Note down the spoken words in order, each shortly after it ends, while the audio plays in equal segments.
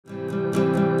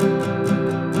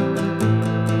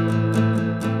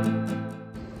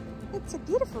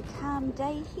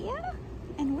day here,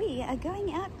 and we are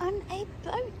going out on a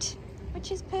boat,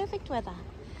 which is perfect weather.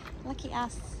 Lucky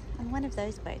us on one of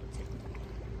those boats.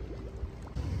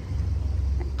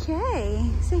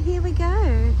 Okay, so here we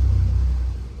go.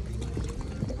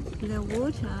 The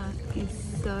water is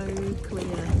so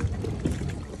clear.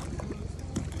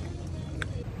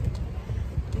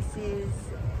 This is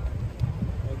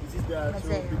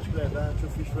the beach club, actual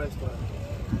fish restaurant.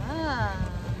 ah.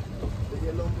 The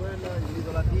yellow umbrella, il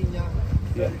lido la Pigna,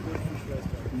 very good fish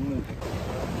restaurant.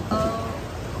 Oh,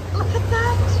 look at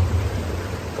that!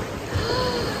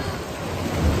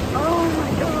 Oh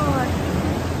my god,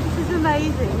 this is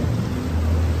amazing.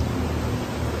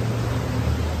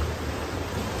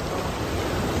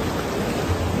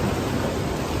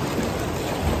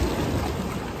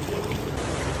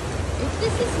 If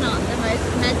this is not the most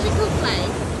magical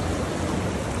place,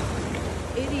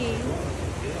 it is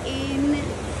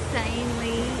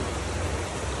insanely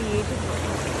beautiful.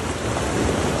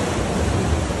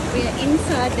 We are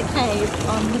inside the cave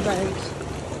on the boat.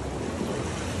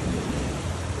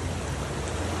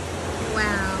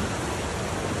 Wow.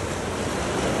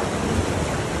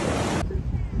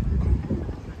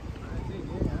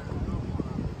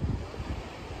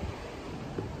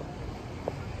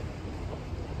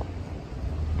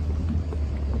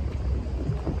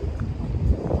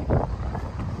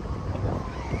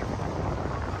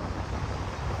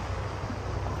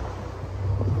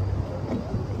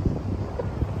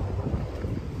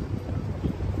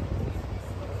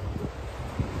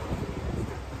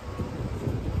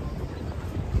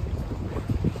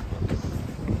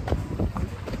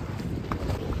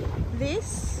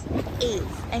 This is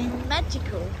a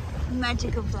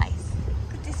magical place.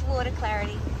 Look at this water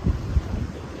clarity.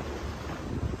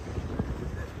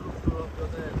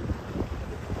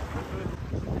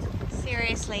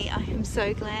 Seriously, I am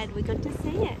so glad we got to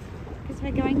see it, because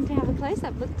we're going to have a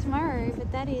close-up look tomorrow,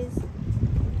 but that is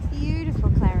beautiful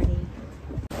clarity.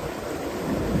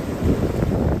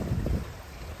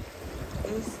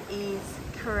 This is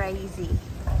crazy,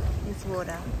 this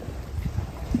water.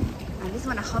 I just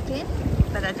want to hop in,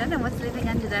 but I don't know what's living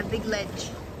under that big ledge,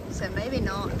 so maybe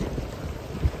not.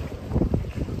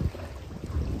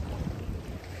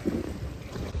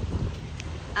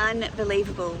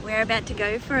 Unbelievable. We're about to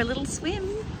go for a little swim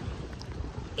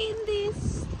in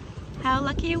this. How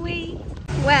lucky are we?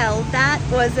 Well, that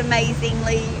was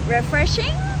amazingly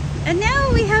refreshing. And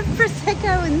now we have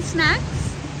Prosecco and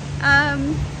snacks.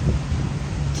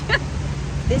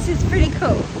 This is pretty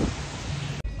cool.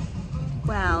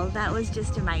 Wow, that was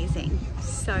just amazing.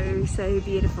 So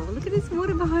beautiful. Look at this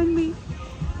water behind me.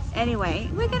 Anyway,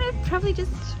 we're gonna probably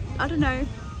just, I don't know,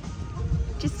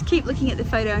 just keep looking at the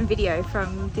photo and video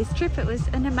from this trip. It was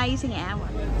an amazing hour.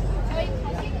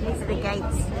 These are the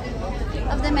gates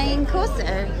of the main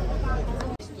Corso.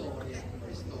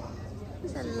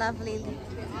 It's a lovely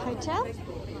hotel.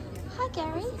 Hi,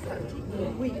 Gary.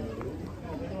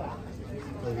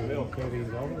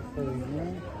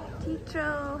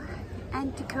 Teatro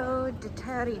Antico di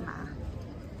Taormina.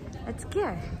 Let's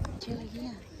go. Chilly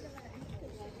here.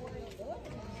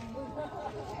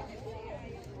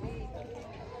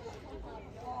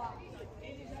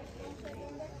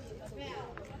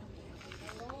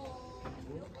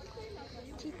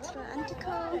 Teatro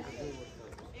Antico.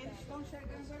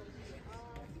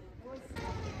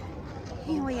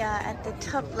 Here we are at the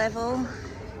top level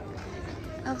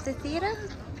of the theatre.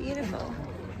 Beautiful.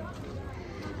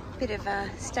 Bit of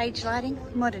stage lighting,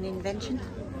 modern invention.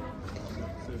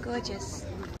 Gorgeous.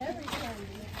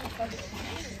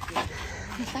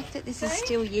 The fact that this is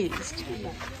still used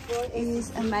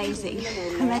is amazing.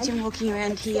 Imagine walking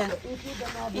around here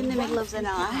in the middle of the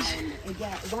night.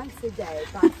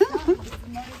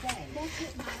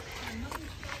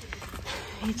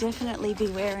 You'd definitely be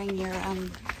wearing your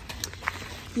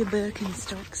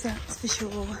Birkenstocks, that's for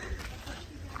sure.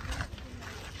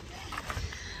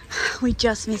 We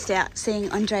just missed out seeing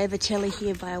Andrea Bocelli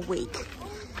here by a week.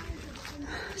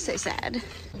 So sad.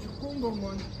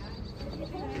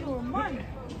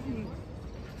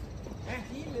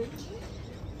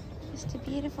 Just a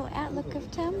beautiful outlook of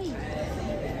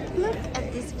Taormina. Look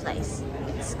at this place.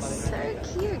 It's so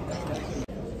cute.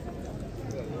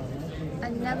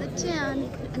 Another town,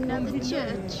 another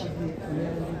church,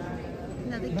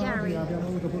 another gallery.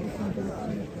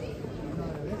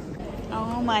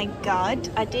 Oh my god,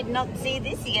 I did not see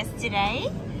this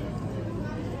yesterday.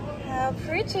 How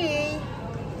pretty.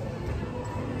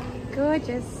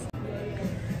 Gorgeous.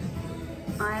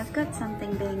 I've got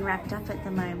something being wrapped up at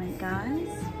the moment, guys.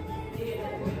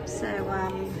 So,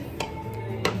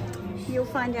 you'll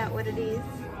find out what it is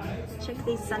Check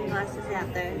these sunglasses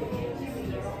out though.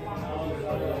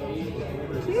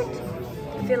 Cute.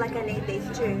 I feel like I need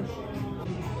these too.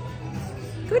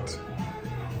 Good.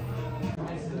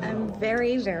 I'm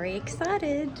very, very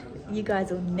excited. You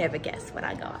guys will never guess what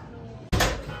I got.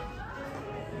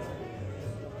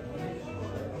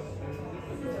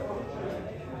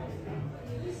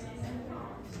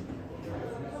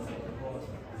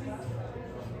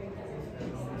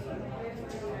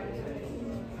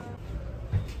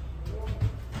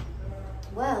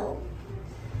 Well,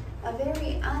 a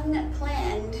very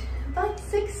unplanned but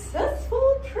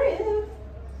successful trip.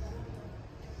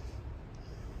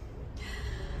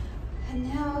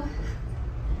 And now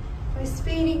we're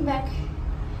speeding back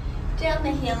down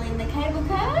the hill in the cable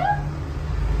car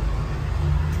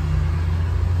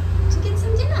to get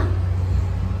some dinner.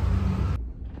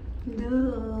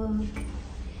 Look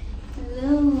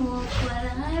what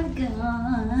I've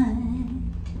got.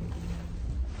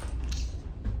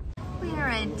 We are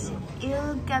at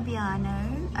Il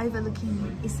Gabbiano,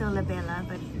 overlooking Isola Bella,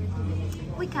 but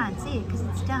we can't see it because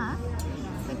it's dark.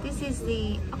 But this is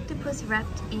the octopus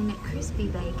wrapped in crispy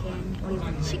bacon with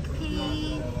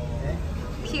chickpea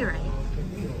puree.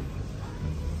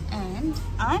 And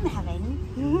I'm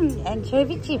having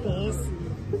anchovy chippies.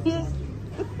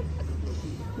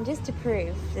 And just to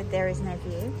prove that there is no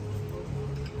view,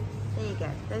 there you go.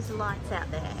 Those lights out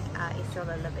there are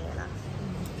Isola Bella.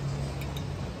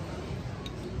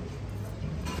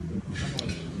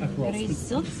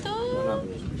 Risotto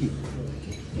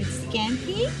with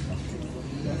scampi,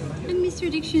 and Mr.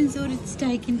 Addiction's ordered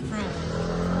steak and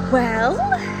fry. Well,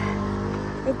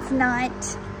 it's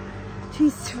night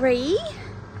 2-3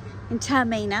 in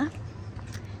Taormina,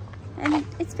 and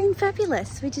it's been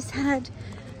fabulous. We just had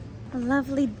a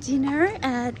lovely dinner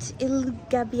at Il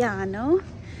Gabbiano,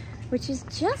 which is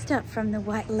just up from the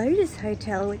White Lotus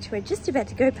Hotel, which we're just about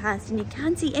to go past, and you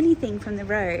can't see anything from the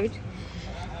road.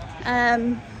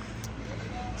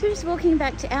 So we're just walking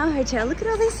back to our hotel. Look at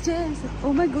all these stairs.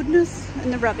 Oh my goodness.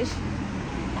 And the rubbish.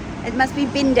 It must be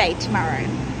bin day tomorrow.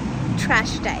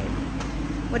 Trash day.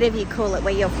 Whatever you call it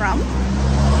where you're from.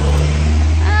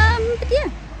 But yeah,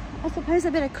 I suppose I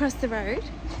better cross the road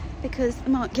because I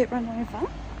might get run over.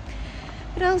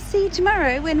 But I'll see you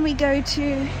tomorrow when we go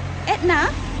to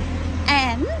ETNA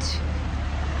and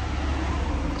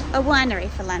a winery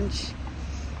for lunch.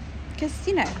 Because,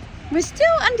 you know, we're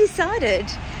still undecided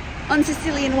on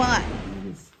Sicilian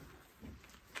wine.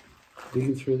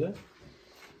 Digging through that?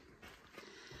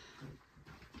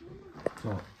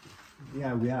 So,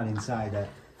 yeah, we are inside the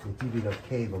typical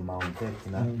cave of Mount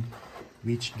Etna,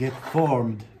 which get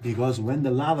formed because when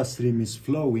the lava stream is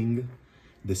flowing,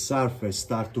 the surface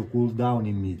start to cool down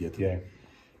immediately. Yeah.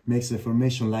 Makes a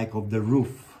formation like of the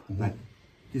roof. Like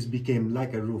this became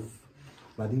like a roof.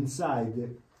 But inside,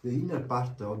 the inner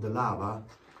part of the lava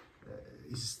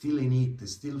is still in it,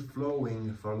 still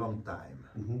flowing for a long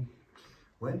time.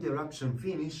 When the eruption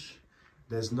finish,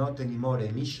 there's not any more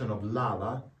emission of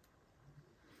lava.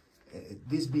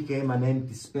 This became an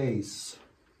empty space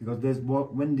because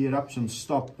when the eruption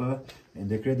stop and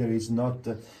the crater is not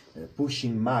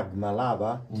pushing magma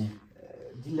lava,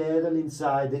 the level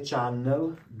inside the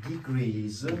channel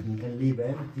decrease and leave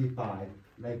empty pipe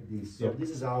like this. So this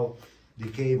is how the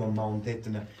cave on Mount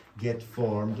Etna get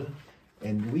formed.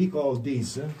 And we call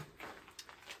this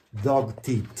dog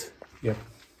teeth,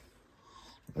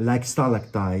 like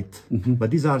stalactite,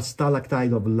 but these are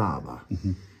stalactite of lava,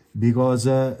 because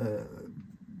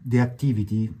the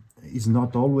activity is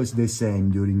not always the same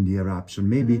during the eruption.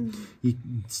 Maybe it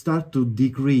starts to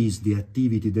decrease the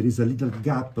activity. There is a little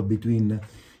gap between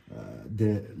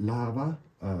the lava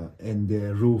and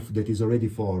the roof that is already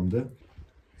formed.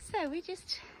 So we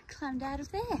just climbed out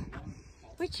of there,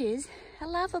 which is a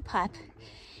lava pipe.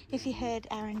 If you heard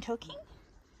Aaron talking,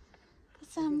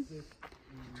 it's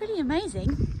pretty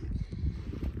amazing.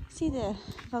 See the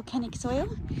volcanic soil?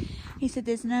 He said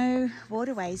there's no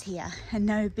waterways here and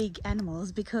no big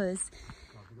animals because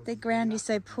the ground is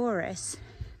so porous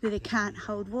that it can't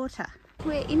hold water.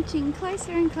 We're inching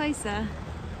closer and closer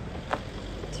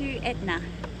to Etna,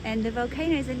 and the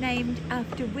volcanoes are named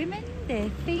after women. They're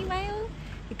female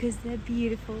because they're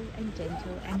beautiful and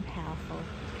gentle and powerful.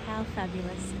 How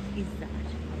fabulous is that?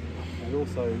 And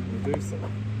also Medusa.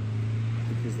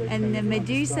 And the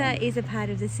Medusa is a part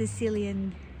of the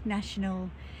Sicilian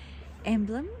national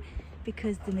emblem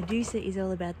because the Medusa is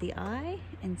all about the eye,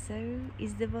 and so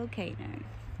is the volcano.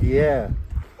 Yeah,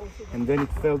 and then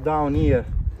it fell down here.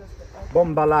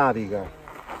 Bomba lavica.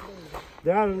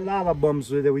 There are lava bombs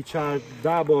which are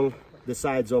double the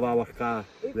size of our car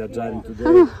we are driving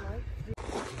today.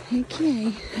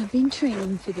 Okay, I've been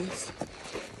training for this.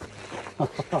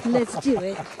 Let's do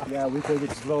it. Yeah, we take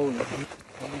it slowly.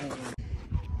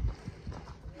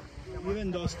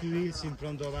 Even those two hills in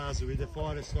front of us with the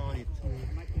forest on it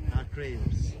are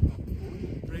craters.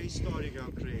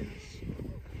 Prehistorical craters.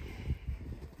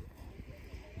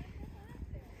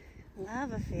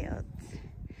 Lava fields.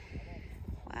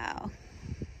 Wow.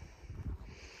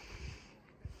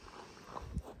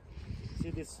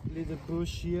 See this little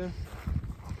bush here?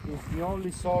 It's the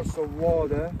only source of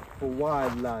water for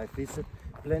wildlife. It's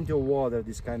plenty of water,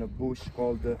 this kind of bush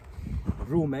called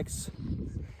rumex.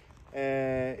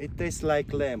 It tastes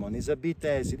like lemon. It's a bit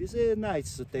acid. It's a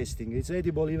nice tasting. It's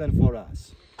edible even for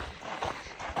us.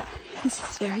 This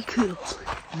is very cool.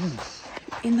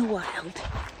 In the wild.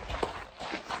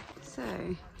 So,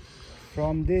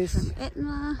 from this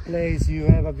Etna place you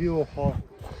have a view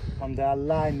on the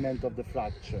alignment of the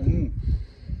fracture.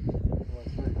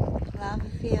 Lava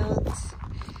fields.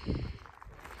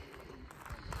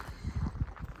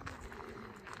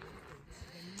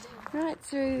 Right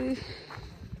through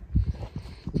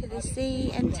to the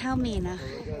sea and Taormina.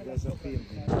 So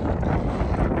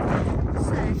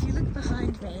if you look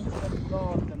behind me,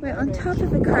 we're on top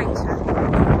of a crater,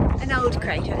 an old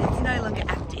crater. It's no longer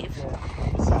active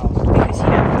because, you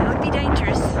know, that would be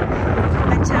dangerous.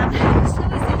 But so is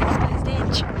an exposed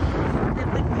edge. That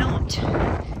would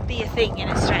not be a thing in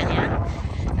Australia.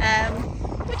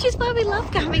 Which is why we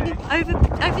love coming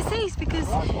overseas, because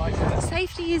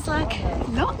safety is like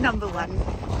not number one.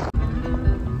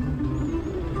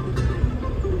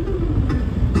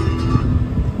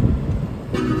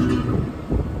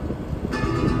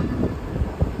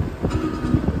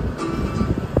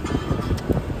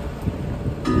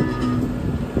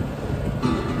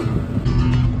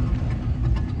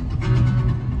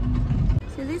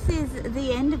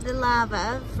 The end of the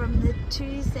lava from the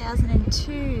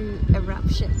 2002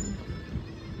 eruption.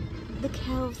 Look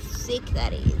how thick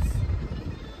that is.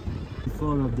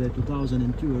 Before of the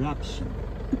 2002 eruption.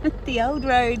 The old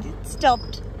road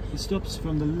stopped. It stops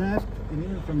from the left and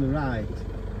even from the right.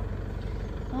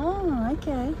 Oh,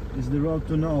 okay. It's the road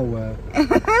to nowhere.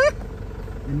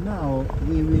 And now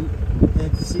we will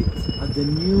exit at the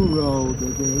new road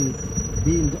that they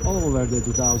build over the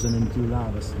 2002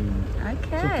 lava stream.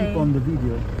 Okay. So keep on the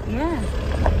video. Yeah.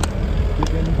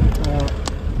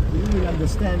 You will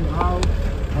understand how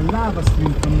a lava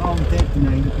stream from Mount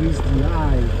Etna increased the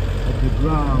height of the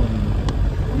ground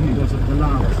because of the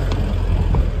lava stream.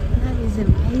 That is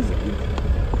amazing.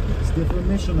 It's the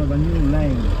formation of a new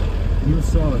land, new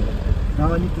soil.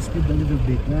 Now I need to speed a little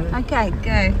bit. Okay,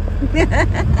 go.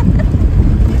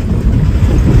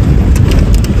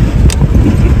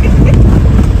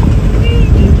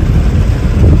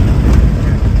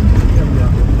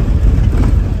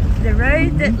 The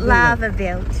road that lava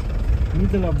built.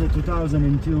 Middle of the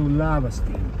 2002 lava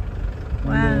stream.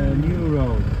 Wow. On the new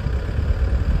road.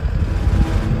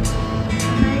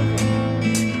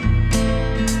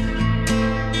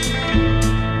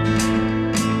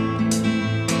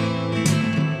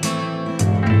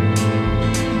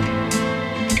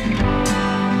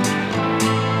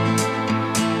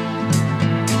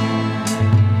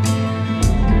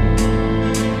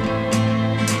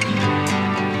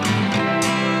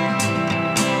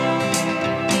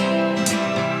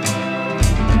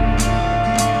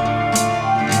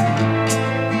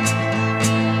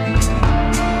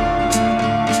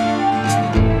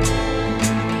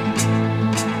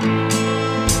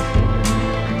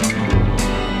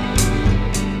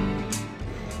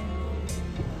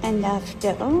 And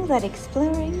after all that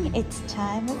exploring, it's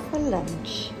time for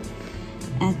lunch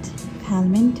at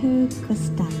Palmento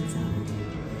Costanzo.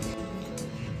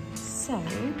 So,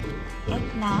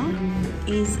 Etna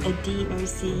is a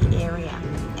DOC area,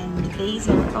 and these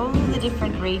are all the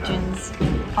different regions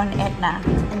on Etna,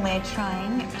 and we're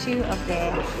trying two of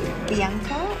their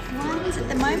Bianco ones at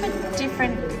the moment,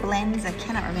 different blends. I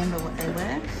cannot remember what they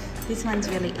were. This one's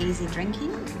really easy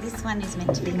drinking. This one is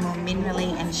meant to be more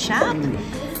minerally and sharp,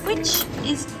 which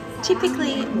is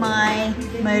typically my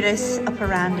modus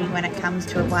operandi when it comes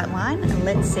to a white wine.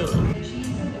 Let's see.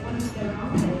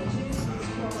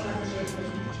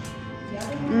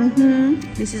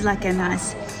 This is like a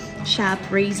nice sharp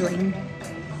Riesling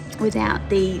without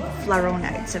the floral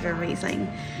notes of a Riesling.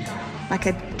 Like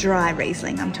a dry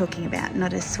Riesling I'm talking about,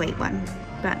 not a sweet one.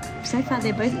 But so far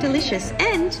they're both delicious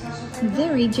and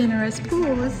very generous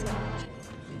pours.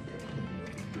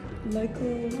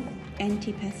 Local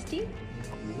antipasti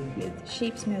with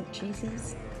sheep's milk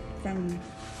cheeses from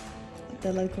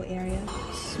the local area.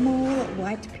 Small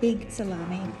white pig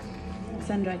salami,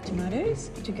 sun-dried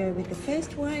tomatoes to go with the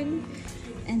first wine,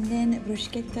 and then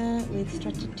bruschetta with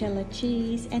stracciatella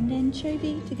cheese, and then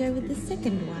chobi to go with the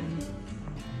second one.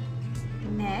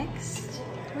 Next,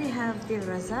 we have the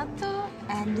rosato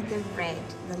and the red,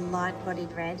 the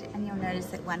light-bodied red, and you'll notice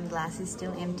that one glass is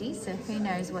still empty, so who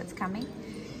knows what's coming.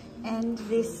 And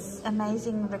this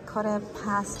amazing ricotta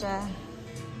pasta,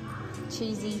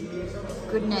 cheesy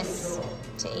goodness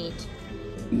to eat.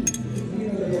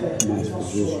 Nice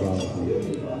produce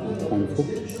rather than painful.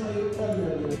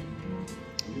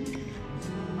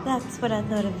 That's what I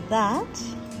thought of that.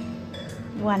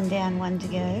 One down, one to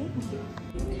go.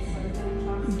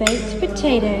 Baked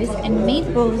potatoes and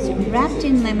meatballs wrapped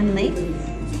in lemon leaf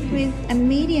with a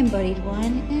medium-bodied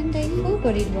one and a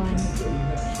full-bodied one.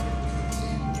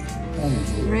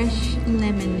 Fresh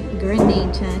lemon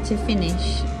granita to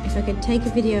finish. If I could take a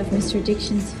video of Mr.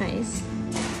 Addiction's face,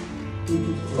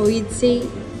 all you'd see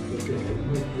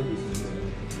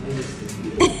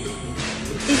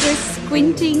is a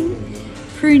squinting,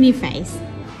 pruny face.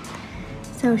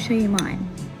 So I'll show you mine.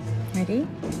 Ready?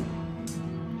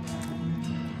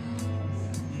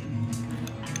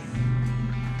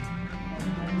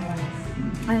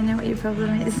 I don't know what your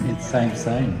problem is. It's same,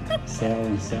 sour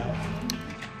and sour.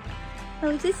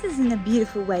 Well, this isn't a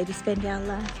beautiful way to spend our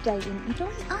last day in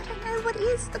Italy. I don't know what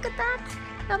is. Look at that.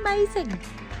 Amazing.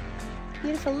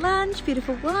 Beautiful lunch,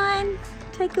 beautiful wine,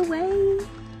 take away.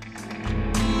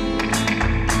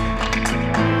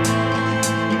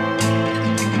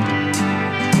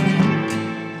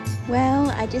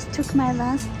 Well, I just took my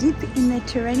last dip in the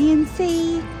Tyrrhenian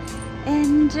Sea,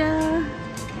 and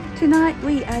tonight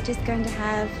we are just going to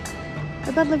have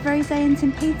a bottle of rosé and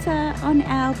some pizza on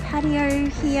our patio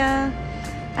here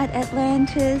at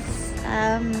Atlantis.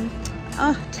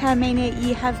 Oh, Taormina,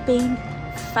 you have been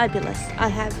fabulous. I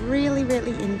have really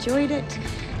enjoyed it,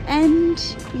 and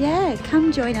yeah,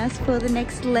 come join us for the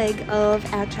next leg of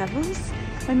our travels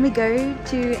when we go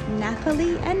to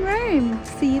Napoli and Rome.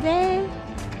 See you there.